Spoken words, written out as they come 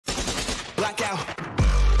blackout.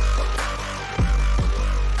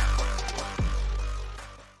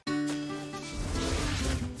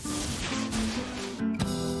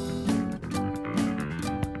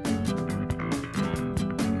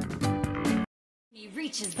 He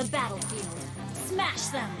reaches the battlefield. Smash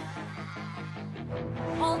them!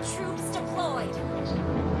 All troops deployed!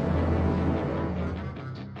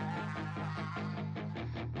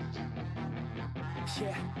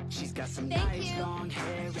 Yeah, she's got some nice long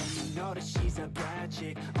hair, and you know that she's a bad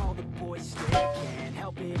chick. All the boys stare, can't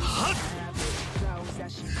help it. Clothes that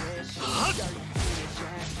she wears, she's dirty in a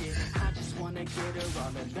jacket. I just wanna get her all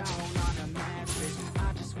alone on a mattress.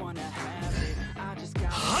 I just wanna have it, I just gotta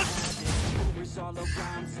have it. Rumors all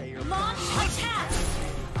around say her Launch attack!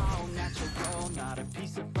 all natural gold, not a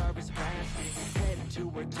piece of fur is plastic. Head to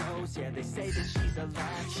her toes, yeah, they say that she's a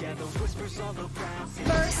latch. Yeah, the whispers all around say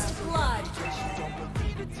First blood! don't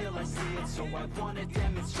believe it till I see it, so I want a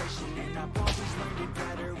demonstration. And I've always learned it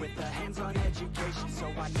better with a hands-on education. So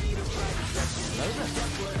I need a private session.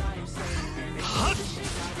 That's what I am saying. And they say that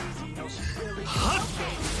she's not easy, no, she's really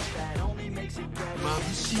complicated. That only makes it better.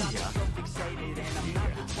 And she's got me so fixated, and I'm not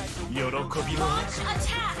the type to Launch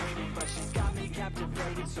attack! but she's got me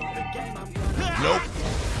captivated. So the game I'm gonna Nope.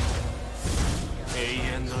 永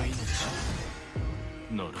遠の命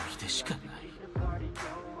呪いでしかない。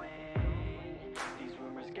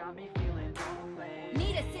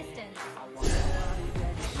 Need assistance!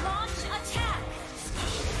 Launch attack!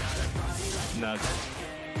 長い。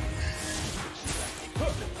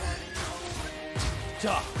じ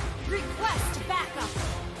ゃあ。 Request backup!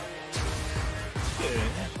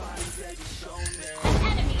 An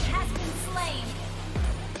enemy has been slain!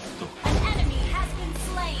 An enemy has been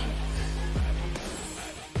slain!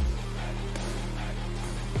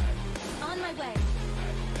 On my way!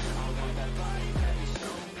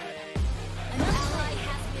 An ally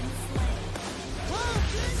has been slain!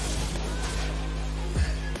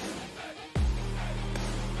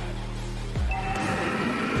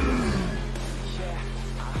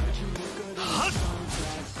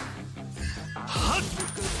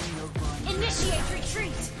 Initiate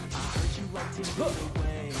retreat! Heard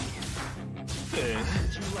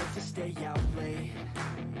you like to stay out late.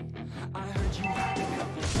 I heard you had a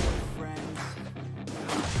couple of friends.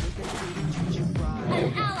 They didn't treat you right.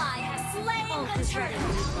 An ally has slain the turtle! An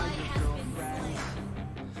ally has been slain.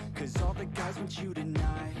 'Cause all the guys want you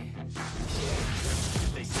tonight.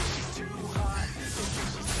 They say she's too hot. They say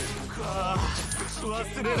she's too cold.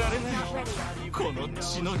 忘れられない。この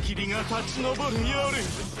血の霧が立ち上る夜。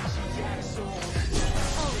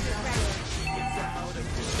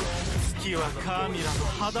月はカーミラの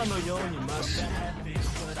肌のように真っ白。 An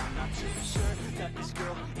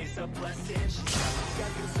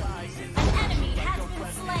enemy has been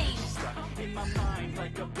slain! In my mind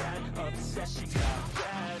like a bad obsession. Got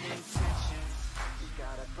bad intentions. She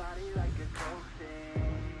got a body like a ghost.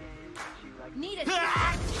 Need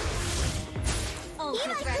assistance! Ult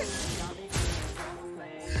is ready!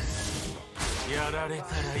 やられた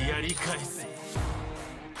らやり返す。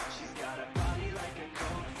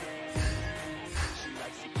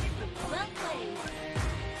 Well played!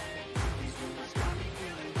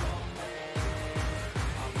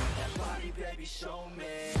 Baby, show me.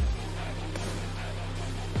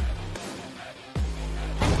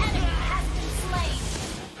 An enemy has been slain!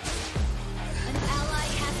 An ally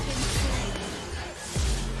has been slain!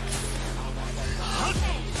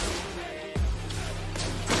 Okay!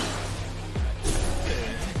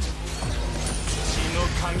 血の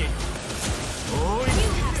影。おい。 You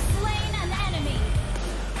have slain an enemy!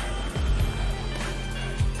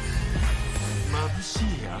 眩しい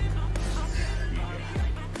や。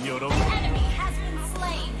いや、喜ぶ。 An enemy has been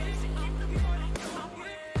slain!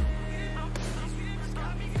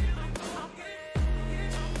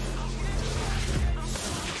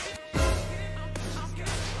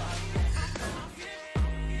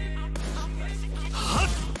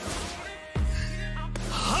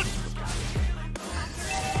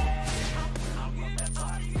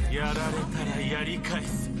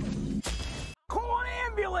 Call an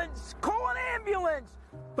ambulance! Call an ambulance!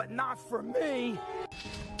 But not for me!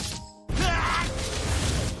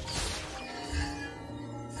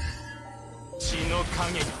 血の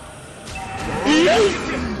影。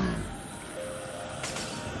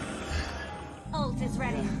 Ult is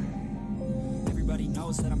ready! Everybody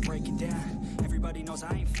knows that I'm breaking down. Everybody knows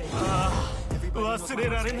I ain't fake. 忘れ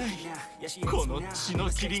られない。この血の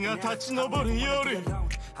霧が立ち上る夜。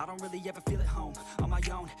 I don't really ever feel at home, on my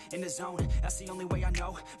own, in the zone. That's the only way I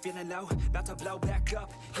know. Feeling low, about to blow back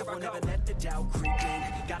up. Here I never let the doubt creep in.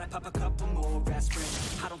 Gotta pop a couple more aspirin.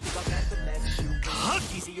 I don't think I'll ever let you in.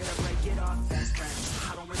 Easier to break it our best friends.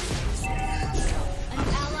 I don't really understand myself. An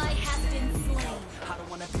ally has been slain. I don't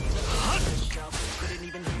wanna be the first show. Couldn't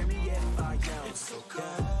even hear me if I yelled. It's so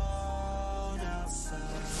cold outside.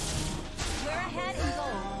 We're ahead in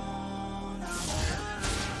goal.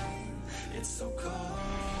 It's so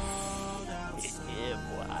cold outside. Yeah,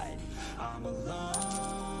 boy. I'm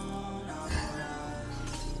alone. I'm alright.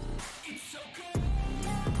 It's so cold.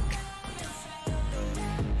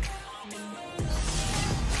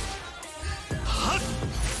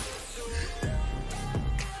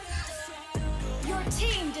 Your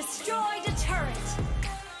team destroyed a turret.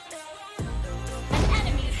 An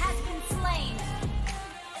enemy has been slain.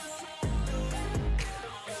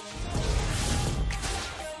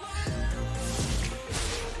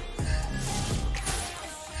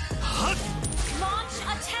 Launch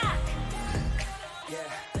attack. Yeah,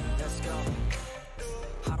 let's go.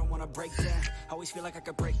 I don't wanna break down. I always feel like I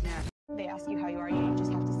could break now. They ask you how you are, you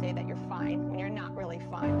just have to say that you're fine when you're not really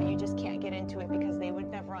fine, but you just can't get into it because they would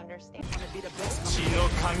never understand. Wanna be the best. 血の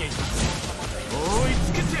影に追い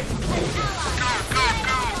つけて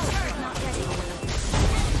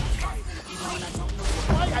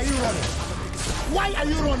Why are you running? Why are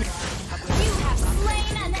you running? You have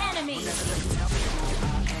slain an enemy.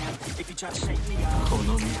 If you try to shake me up, こ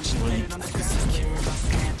の道の行く先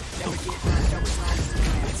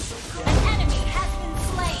An enemy has been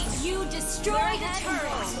slain. You destroyed a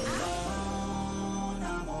turret.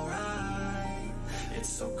 I'm alright. It's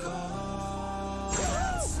so cold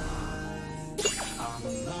outside. I'm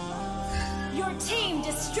alone. Your team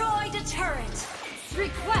destroyed a turret.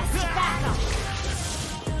 Request backup.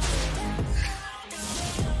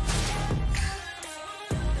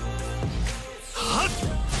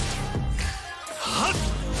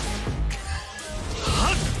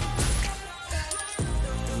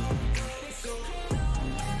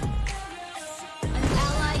 An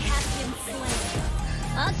ally has been slain.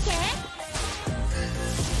 Okay.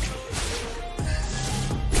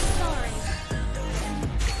 Sorry.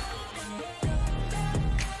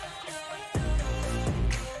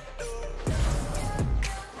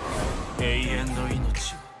 永遠の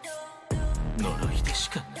命は呪いでし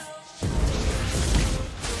かない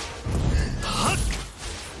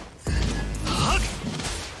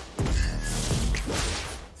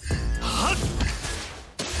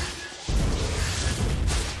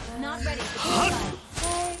Not ready for this.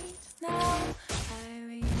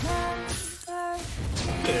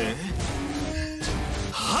 え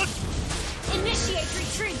Initiate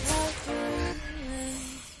retreat.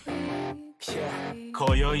 Yeah,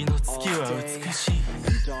 今宵の月は美しい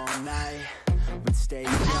and all night we'd stay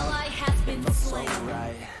An ally has been so slain.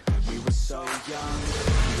 right. We were so young.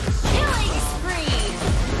 Killing spree.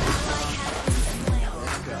 Ally has been slain.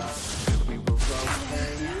 We were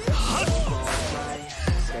okay. Alright.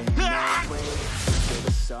 Staying that way till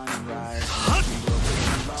the sunrise.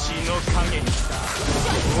 血の影に追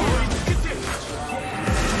いつけて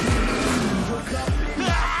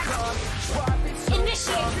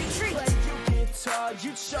Initiate retreat.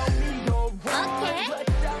 You'd show me your wrong. Okay. Let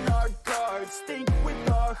down our guards. Think with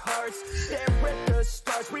our hearts. Stare at the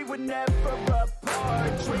stars. We were never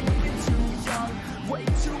apart. Dreaming too young. Way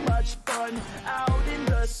too much fun. Out in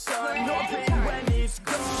the sun. No pain when it's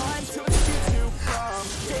gone. Took you too far.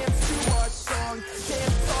 Dance to our song.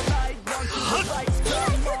 Dance all night long till the lights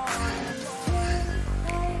come on.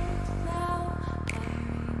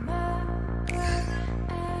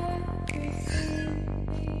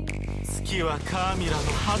 月はカーミラの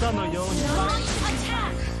肌のように Launch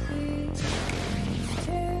attack.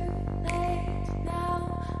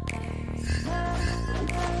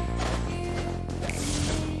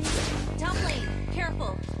 Top lane,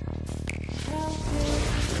 careful.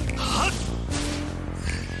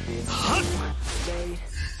 Late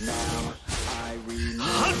now, I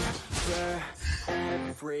remember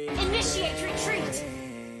every Initiate retreat.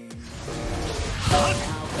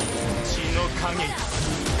 血の影に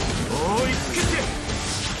追いつけて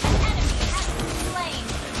An enemy has been slain.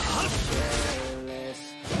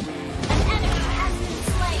 An enemy has been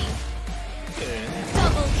slain.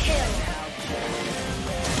 Double kill.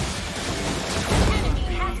 An enemy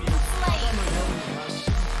has been slain.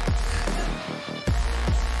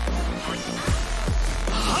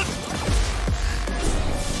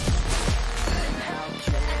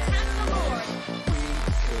 Attack the Lord.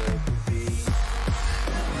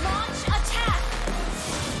 Launch attack.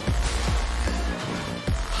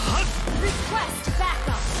 Request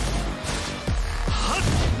backup.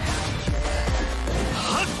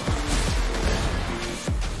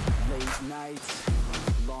 late nights,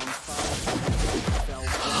 long fights, felt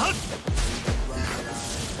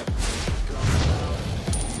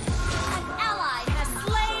An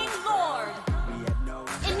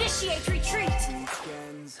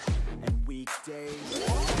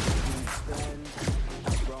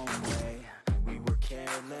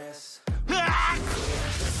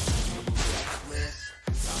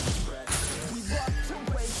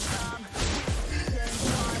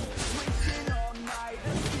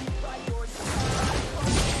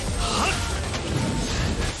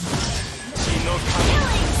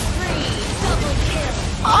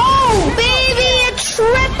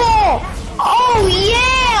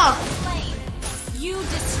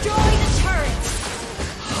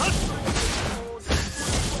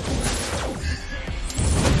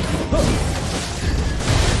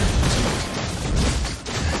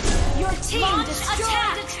team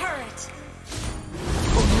destroyed a turret.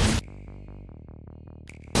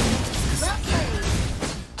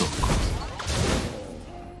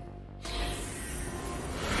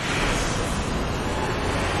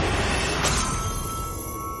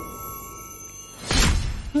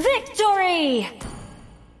 Victory!